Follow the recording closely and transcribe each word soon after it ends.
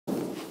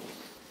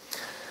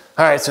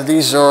All right, so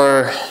these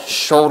are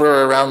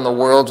shoulder around the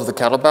world with a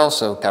kettlebell.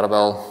 So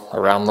kettlebell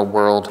around the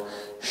world,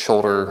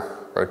 shoulder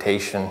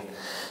rotation.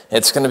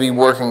 It's going to be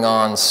working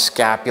on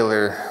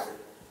scapular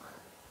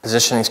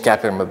positioning,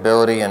 scapular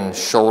mobility, and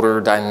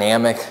shoulder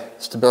dynamic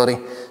stability.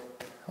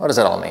 What does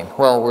that all mean?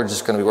 Well, we're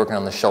just going to be working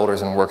on the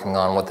shoulders and working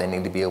on what they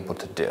need to be able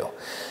to do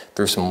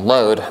through some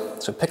load.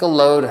 So pick a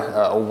load,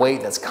 a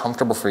weight that's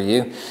comfortable for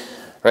you.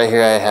 Right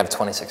here I have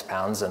 26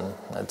 pounds and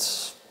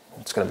it's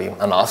going to be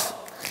enough.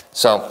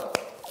 So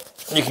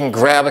you can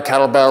grab a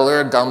kettlebell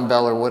or a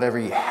dumbbell or whatever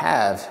you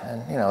have,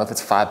 and you know, if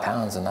it's 5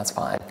 pounds, then that's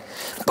fine.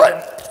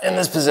 But in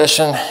this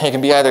position, you can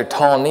be either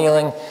tall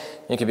kneeling,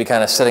 you could be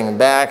kind of sitting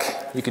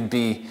back, you could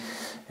be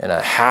in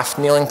a half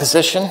kneeling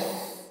position,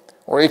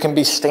 or you can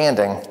be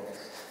standing.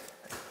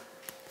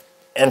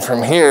 And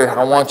from here,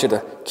 I want you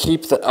to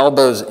keep the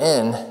elbows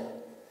in.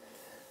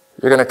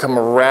 You're gonna come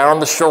around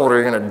the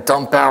shoulder, you're gonna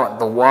dump out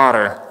the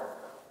water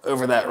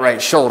over that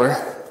right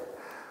shoulder,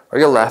 or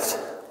your left.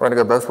 We're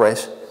gonna go both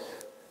ways.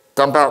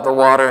 Dump out the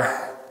water,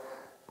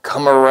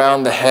 come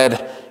around the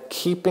head,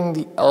 keeping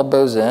the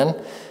elbows in.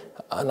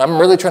 And I'm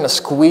really trying to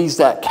squeeze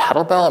that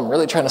kettlebell. I'm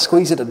really trying to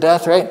squeeze it to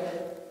death, right?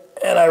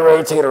 And I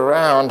rotate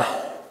around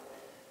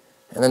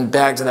and then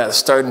back to that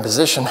starting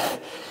position.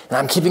 And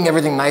I'm keeping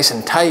everything nice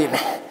and tight,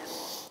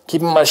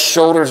 keeping my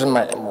shoulders and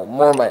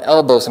more of my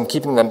elbows, I'm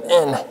keeping them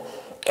in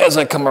as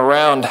I come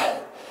around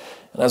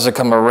and as I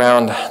come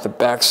around the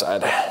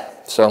backside.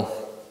 So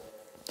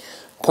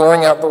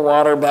pouring out the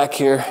water back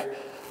here.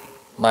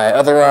 My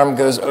other arm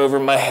goes over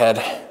my head,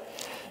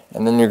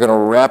 and then you're gonna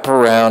wrap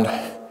around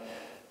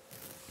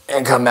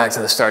and come back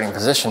to the starting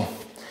position.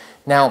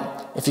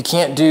 Now, if you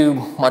can't do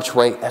much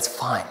weight, that's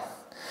fine.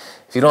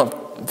 If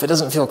it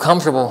doesn't feel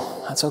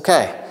comfortable, that's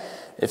okay.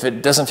 If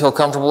it doesn't feel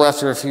comfortable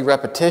after a few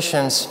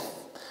repetitions,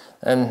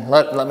 then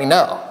let me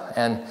know,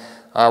 and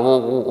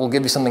we'll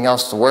give you something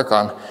else to work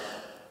on.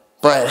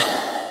 But,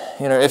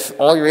 you know, if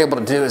all you're able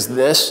to do is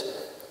this,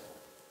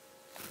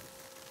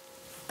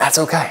 that's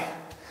okay.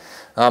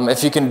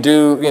 If you can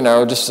do, you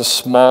know, just a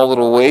small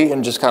little weight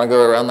and just kind of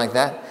go around like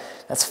that,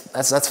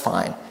 that's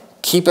fine.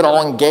 Keep it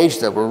all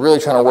engaged though. We're really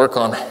trying to work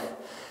on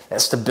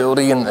that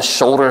stability in the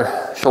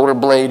shoulder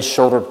blades,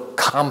 shoulder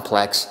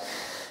complex.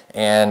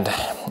 And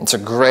it's a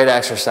great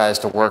exercise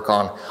to work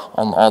on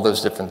all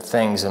those different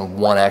things in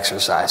one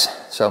exercise.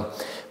 So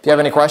if you have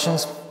any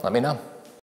questions, let me know.